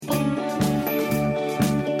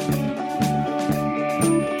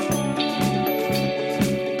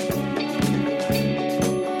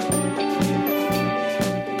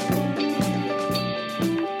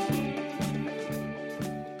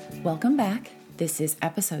This is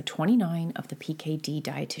episode 29 of the PKD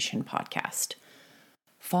Dietitian Podcast.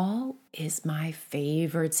 Fall is my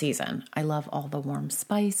favorite season. I love all the warm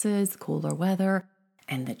spices, cooler weather,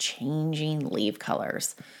 and the changing leaf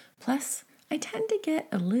colors. Plus, I tend to get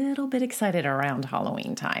a little bit excited around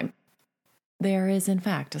Halloween time. There is, in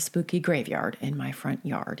fact, a spooky graveyard in my front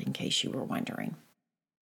yard, in case you were wondering.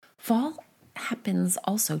 Fall happens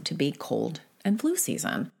also to be cold and flu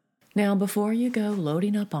season. Now, before you go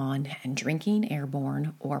loading up on and drinking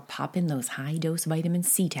Airborne or popping those high-dose vitamin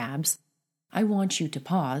C tabs, I want you to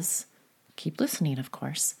pause, keep listening, of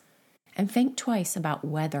course, and think twice about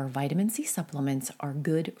whether vitamin C supplements are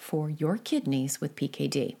good for your kidneys with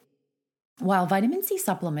PKD. While vitamin C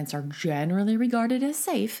supplements are generally regarded as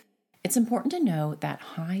safe, it's important to know that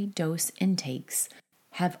high-dose intakes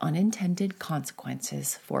have unintended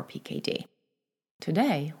consequences for PKD.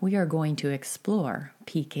 Today, we are going to explore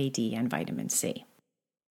PKD and vitamin C.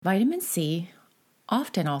 Vitamin C,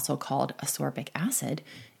 often also called ascorbic acid,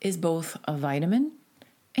 is both a vitamin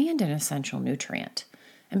and an essential nutrient.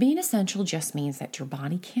 And being essential just means that your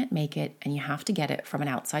body can't make it and you have to get it from an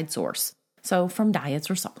outside source, so from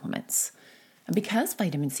diets or supplements. And because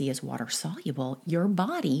vitamin C is water soluble, your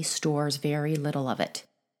body stores very little of it.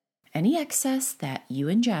 Any excess that you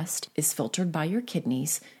ingest is filtered by your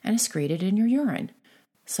kidneys and excreted in your urine.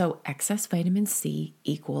 So excess vitamin C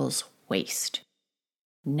equals waste.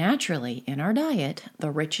 Naturally, in our diet, the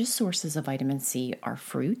richest sources of vitamin C are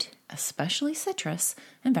fruit, especially citrus,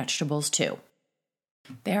 and vegetables too.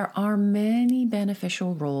 There are many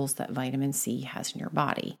beneficial roles that vitamin C has in your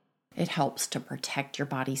body. It helps to protect your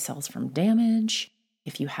body cells from damage.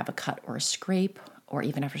 If you have a cut or a scrape, or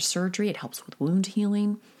even after surgery, it helps with wound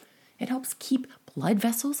healing. It helps keep blood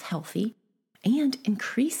vessels healthy and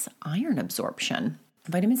increase iron absorption.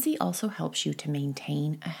 Vitamin C also helps you to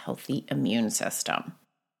maintain a healthy immune system.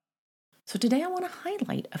 So today I want to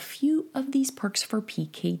highlight a few of these perks for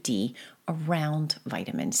PKD around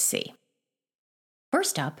vitamin C.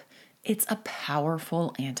 First up, it's a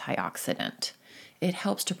powerful antioxidant. It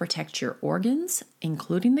helps to protect your organs,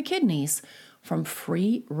 including the kidneys, from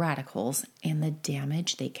free radicals and the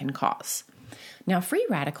damage they can cause. Now, free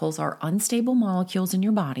radicals are unstable molecules in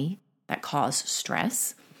your body that cause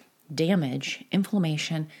stress, damage,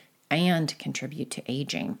 inflammation, and contribute to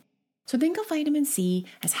aging. So think of vitamin C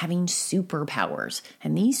as having superpowers,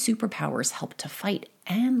 and these superpowers help to fight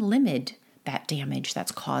and limit that damage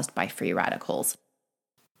that's caused by free radicals.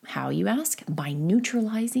 How, you ask? By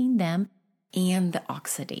neutralizing them and the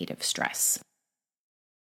oxidative stress.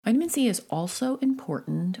 Vitamin C is also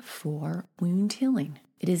important for wound healing.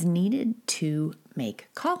 It is needed to make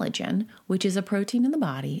collagen, which is a protein in the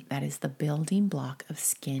body that is the building block of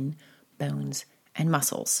skin, bones, and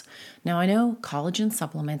muscles. Now, I know collagen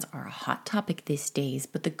supplements are a hot topic these days,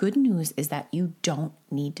 but the good news is that you don't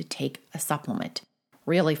need to take a supplement.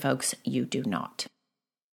 Really, folks, you do not.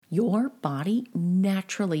 Your body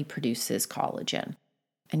naturally produces collagen,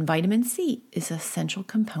 and vitamin C is an essential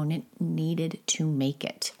component needed to make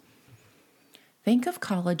it. Think of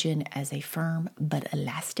collagen as a firm but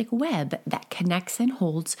elastic web that connects and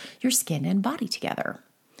holds your skin and body together.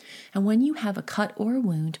 And when you have a cut or a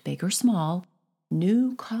wound, big or small,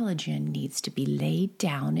 new collagen needs to be laid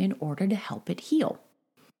down in order to help it heal.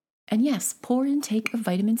 And yes, poor intake of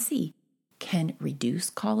vitamin C can reduce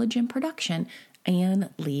collagen production and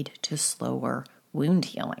lead to slower wound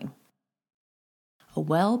healing. A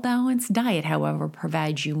well-balanced diet, however,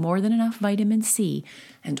 provides you more than enough vitamin C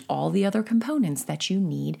and all the other components that you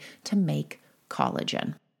need to make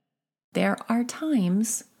collagen. There are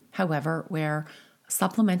times, however, where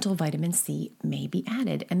supplemental vitamin C may be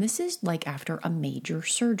added, and this is like after a major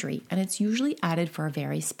surgery, and it's usually added for a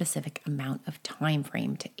very specific amount of time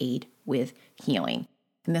frame to aid with healing.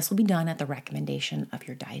 And this will be done at the recommendation of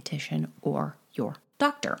your dietitian or your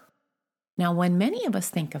doctor. Now, when many of us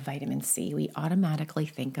think of vitamin C, we automatically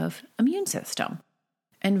think of immune system.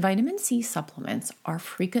 And vitamin C supplements are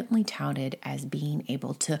frequently touted as being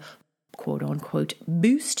able to, quote unquote,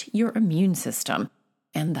 boost your immune system.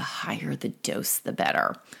 And the higher the dose, the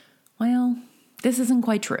better. Well, this isn't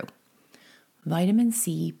quite true. Vitamin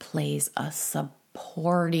C plays a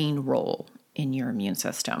supporting role in your immune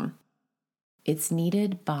system. It's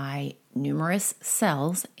needed by numerous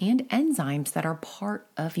cells and enzymes that are part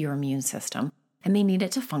of your immune system, and they need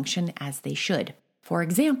it to function as they should. For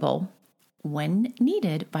example, when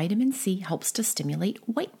needed, vitamin C helps to stimulate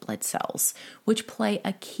white blood cells, which play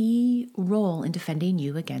a key role in defending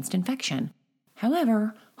you against infection.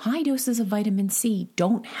 However, high doses of vitamin C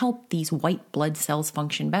don't help these white blood cells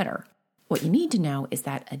function better. What you need to know is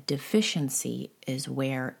that a deficiency is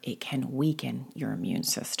where it can weaken your immune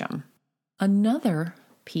system. Another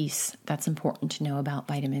piece that's important to know about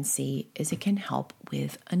vitamin C is it can help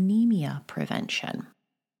with anemia prevention.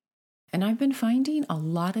 And I've been finding a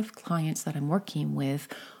lot of clients that I'm working with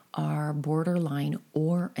are borderline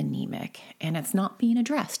or anemic, and it's not being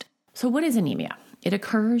addressed. So what is anemia? It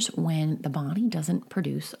occurs when the body doesn't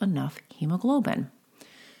produce enough hemoglobin.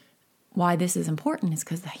 Why this is important is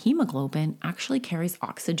because the hemoglobin actually carries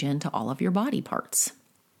oxygen to all of your body parts,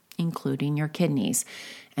 including your kidneys.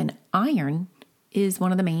 And iron is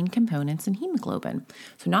one of the main components in hemoglobin.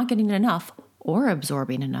 So not getting enough or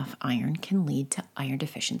absorbing enough iron can lead to iron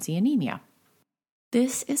deficiency anemia.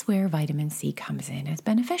 This is where vitamin C comes in as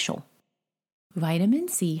beneficial. Vitamin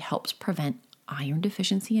C helps prevent iron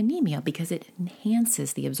deficiency anemia because it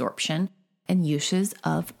enhances the absorption and uses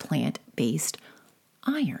of plant-based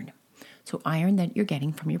iron. So iron that you're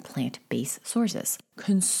getting from your plant-based sources.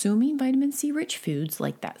 Consuming vitamin C-rich foods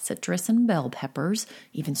like that citrus and bell peppers,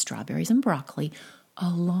 even strawberries and broccoli,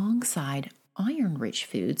 alongside iron-rich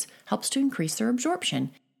foods helps to increase their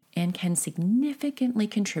absorption and can significantly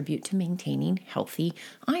contribute to maintaining healthy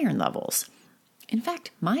iron levels. In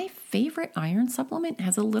fact, my favorite iron supplement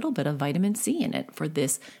has a little bit of vitamin C in it for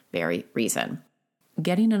this very reason.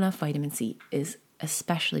 Getting enough vitamin C is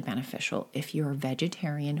especially beneficial if you're a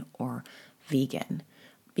vegetarian or vegan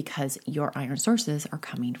because your iron sources are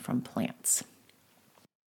coming from plants.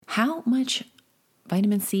 How much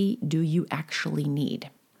vitamin C do you actually need?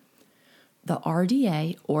 The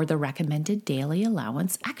RDA, or the recommended daily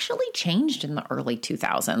allowance, actually changed in the early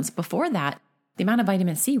 2000s. Before that, the amount of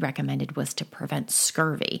vitamin C recommended was to prevent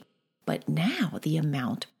scurvy. But now the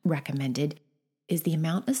amount recommended is the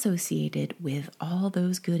amount associated with all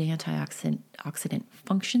those good antioxidant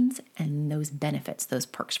functions and those benefits, those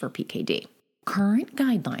perks for PKD. Current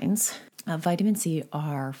guidelines of vitamin C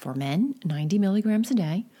are for men, 90 milligrams a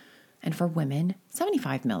day, and for women,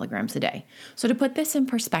 75 milligrams a day. So to put this in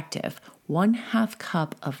perspective, 1/2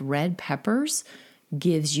 cup of red peppers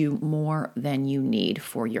gives you more than you need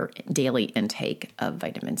for your daily intake of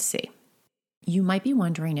vitamin C. You might be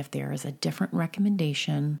wondering if there is a different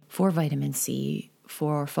recommendation for vitamin C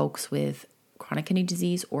for folks with chronic kidney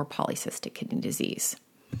disease or polycystic kidney disease.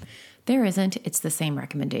 There isn't. It's the same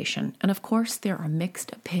recommendation. And of course, there are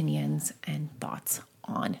mixed opinions and thoughts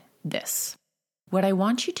on this. What I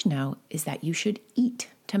want you to know is that you should eat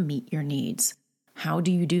to meet your needs. How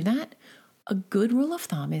do you do that? A good rule of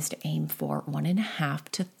thumb is to aim for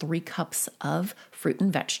 1.5 to 3 cups of fruit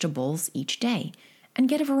and vegetables each day and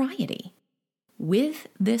get a variety. With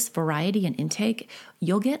this variety and intake,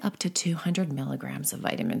 you'll get up to 200 milligrams of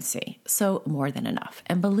vitamin C, so more than enough.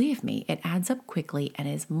 And believe me, it adds up quickly and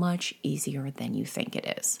is much easier than you think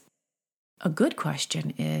it is. A good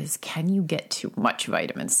question is, can you get too much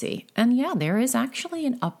vitamin C? And yeah, there is actually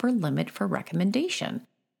an upper limit for recommendation.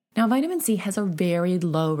 Now, vitamin C has a very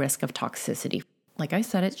low risk of toxicity. Like I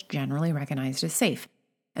said, it's generally recognized as safe.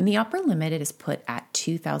 And the upper limit is put at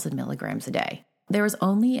 2,000 milligrams a day. There is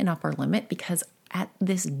only an upper limit because at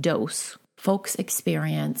this dose, folks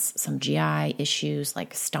experience some GI issues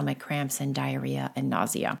like stomach cramps and diarrhea and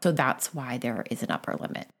nausea. So that's why there is an upper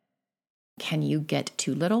limit. Can you get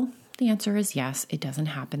too little? The answer is yes, it doesn't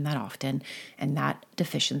happen that often, and that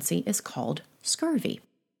deficiency is called scurvy.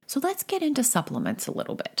 So let's get into supplements a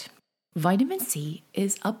little bit. Vitamin C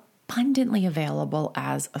is abundantly available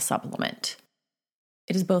as a supplement.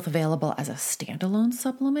 It is both available as a standalone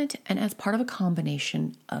supplement and as part of a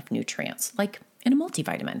combination of nutrients, like in a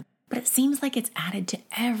multivitamin. But it seems like it's added to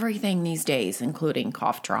everything these days, including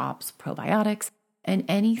cough drops, probiotics, and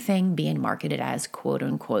anything being marketed as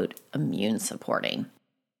quote-unquote immune supporting.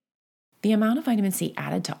 The amount of vitamin C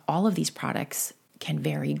added to all of these products can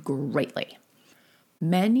vary greatly.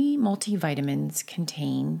 Many multivitamins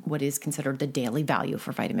contain what is considered the daily value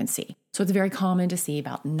for vitamin C. So it's very common to see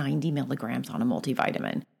about 90 milligrams on a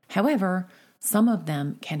multivitamin. However, some of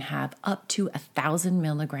them can have up to 1,000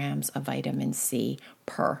 milligrams of vitamin C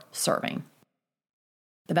per serving.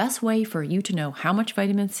 The best way for you to know how much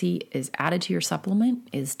vitamin C is added to your supplement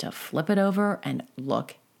is to flip it over and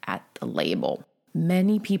look at the label.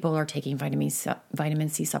 Many people are taking vitamin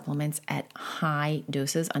C supplements at high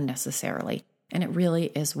doses unnecessarily, and it really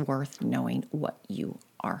is worth knowing what you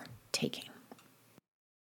are taking.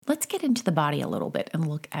 Let's get into the body a little bit and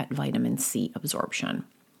look at vitamin C absorption.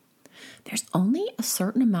 There's only a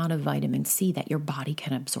certain amount of vitamin C that your body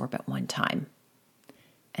can absorb at one time.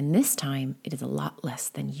 And this time, it is a lot less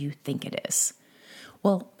than you think it is.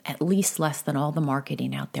 Well, at least less than all the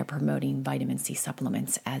marketing out there promoting vitamin C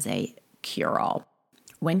supplements as a cure-all.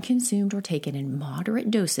 When consumed or taken in moderate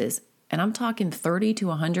doses, and I'm talking 30 to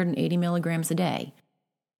 180 milligrams a day,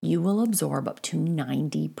 you will absorb up to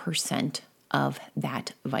 90% of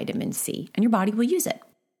that vitamin C, and your body will use it.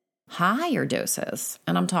 Higher doses,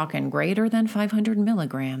 and I'm talking greater than 500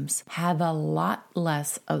 milligrams, have a lot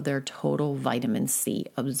less of their total vitamin C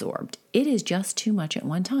absorbed. It is just too much at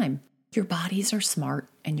one time. Your bodies are smart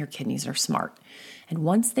and your kidneys are smart. And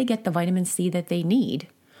once they get the vitamin C that they need,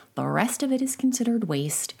 the rest of it is considered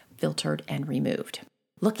waste, filtered, and removed.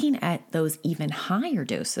 Looking at those even higher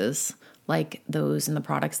doses, like those in the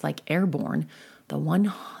products like Airborne, the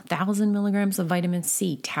 1,000 milligrams of vitamin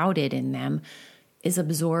C touted in them is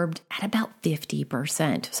absorbed at about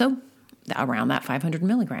 50%. So around that 500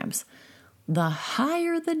 milligrams. The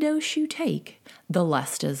higher the dose you take, the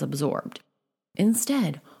less is absorbed.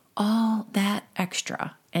 Instead, all that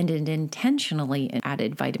extra and an intentionally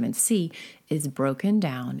added vitamin C is broken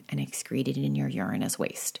down and excreted in your urine as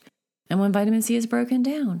waste. And when vitamin C is broken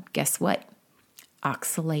down, guess what?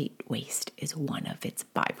 Oxalate waste is one of its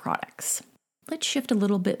byproducts. Let's shift a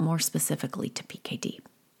little bit more specifically to PKD.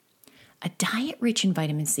 A diet rich in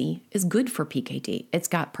vitamin C is good for PKD. It's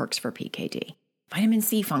got perks for PKD. Vitamin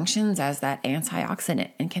C functions as that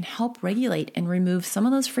antioxidant and can help regulate and remove some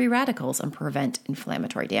of those free radicals and prevent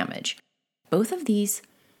inflammatory damage. Both of these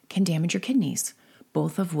can damage your kidneys,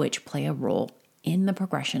 both of which play a role in the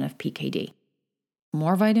progression of PKD.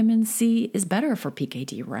 More vitamin C is better for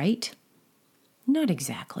PKD, right? Not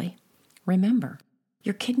exactly. Remember,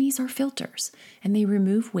 your kidneys are filters and they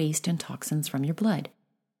remove waste and toxins from your blood.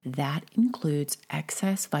 That includes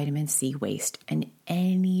excess vitamin C waste and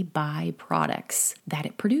any byproducts that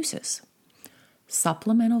it produces.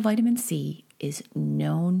 Supplemental vitamin C is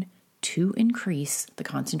known to increase the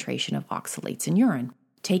concentration of oxalates in urine.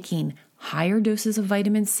 Taking higher doses of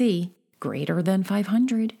vitamin C, greater than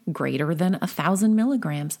 500, greater than 1,000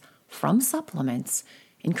 milligrams from supplements,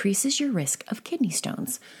 increases your risk of kidney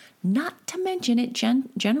stones. Not to mention it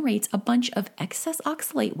generates a bunch of excess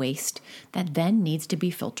oxalate waste that then needs to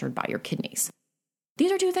be filtered by your kidneys.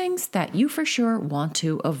 These are two things that you for sure want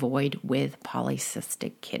to avoid with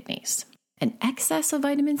polycystic kidneys. An excess of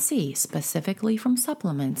vitamin C, specifically from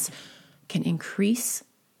supplements, can increase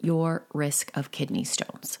your risk of kidney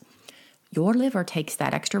stones. Your liver takes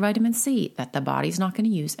that extra vitamin C that the body's not going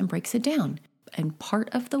to use and breaks it down. And part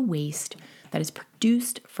of the waste that is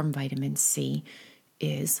produced from vitamin C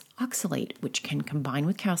is oxalate, which can combine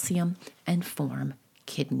with calcium and form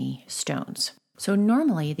kidney stones. So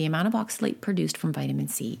normally the amount of oxalate produced from vitamin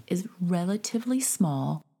C is relatively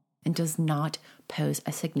small and does not pose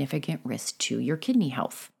a significant risk to your kidney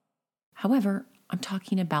health. However, I'm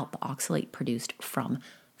talking about the oxalate produced from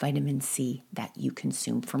vitamin C that you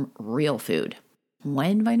consume from real food.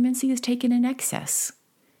 When vitamin C is taken in excess,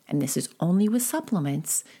 and this is only with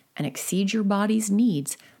supplements, and exceeds your body's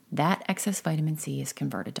needs, that excess vitamin C is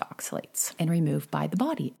converted to oxalates and removed by the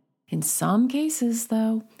body. In some cases,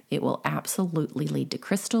 though, it will absolutely lead to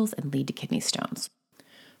crystals and lead to kidney stones.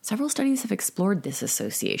 Several studies have explored this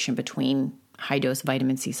association between high-dose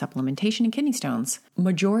vitamin C supplementation and kidney stones.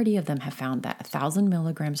 Majority of them have found that 1,000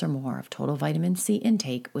 milligrams or more of total vitamin C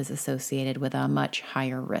intake was associated with a much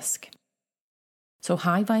higher risk. So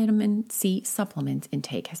high vitamin C supplement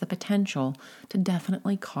intake has the potential to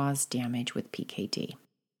definitely cause damage with PKD.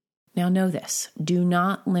 Now know this, do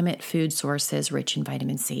not limit food sources rich in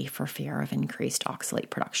vitamin C for fear of increased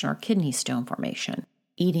oxalate production or kidney stone formation.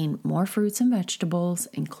 Eating more fruits and vegetables,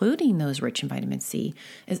 including those rich in vitamin C,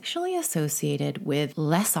 is actually associated with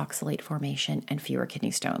less oxalate formation and fewer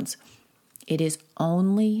kidney stones. It is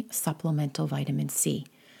only supplemental vitamin C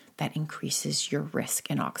that increases your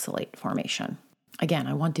risk in oxalate formation. Again,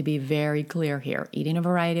 I want to be very clear here. Eating a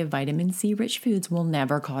variety of vitamin C-rich foods will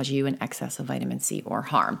never cause you an excess of vitamin C or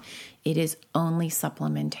harm. It is only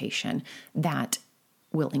supplementation that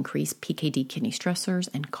will increase PKD kidney stressors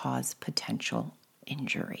and cause potential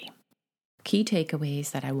injury. Key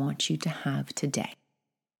takeaways that I want you to have today.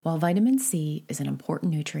 While vitamin C is an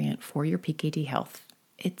important nutrient for your PKD health,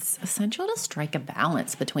 it's essential to strike a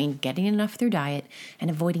balance between getting enough through diet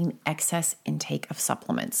and avoiding excess intake of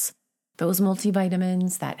supplements. Those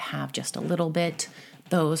multivitamins that have just a little bit,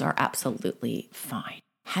 those are absolutely fine.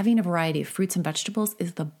 Having a variety of fruits and vegetables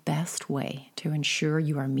is the best way to ensure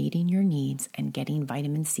you are meeting your needs and getting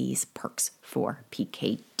vitamin C's perks for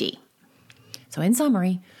PKD. So in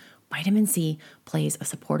summary, vitamin C plays a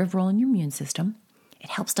supportive role in your immune system.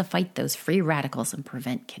 It helps to fight those free radicals and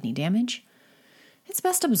prevent kidney damage. It's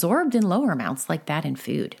best absorbed in lower amounts like that in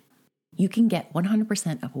food. You can get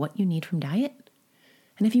 100% of what you need from diet.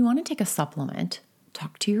 And if you want to take a supplement,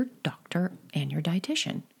 talk to your doctor and your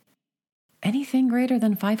dietitian. Anything greater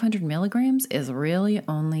than 500 milligrams is really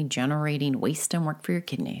only generating waste and work for your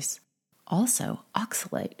kidneys. Also,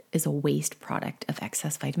 oxalate is a waste product of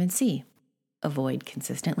excess vitamin C. avoid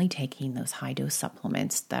consistently taking those high-dose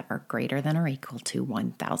supplements that are greater than or equal to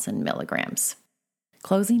 1,000 milligrams.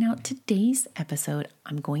 Closing out today's episode,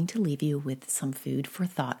 I'm going to leave you with some food for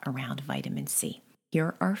thought around vitamin C.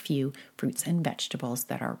 Here are a few fruits and vegetables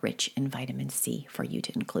that are rich in vitamin C for you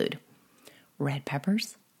to include. Red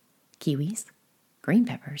peppers, kiwis, green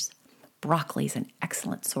peppers, broccoli is an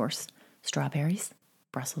excellent source, strawberries,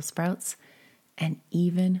 Brussels sprouts, and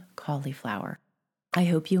even cauliflower. I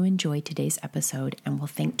hope you enjoyed today's episode and will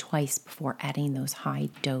think twice before adding those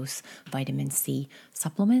high-dose vitamin C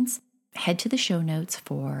supplements. Head to the show notes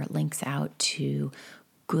for links out to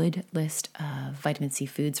good list of vitamin C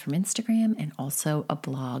foods from Instagram and also a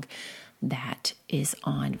blog that is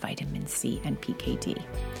on vitamin C and PKD.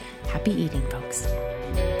 Happy eating, folks.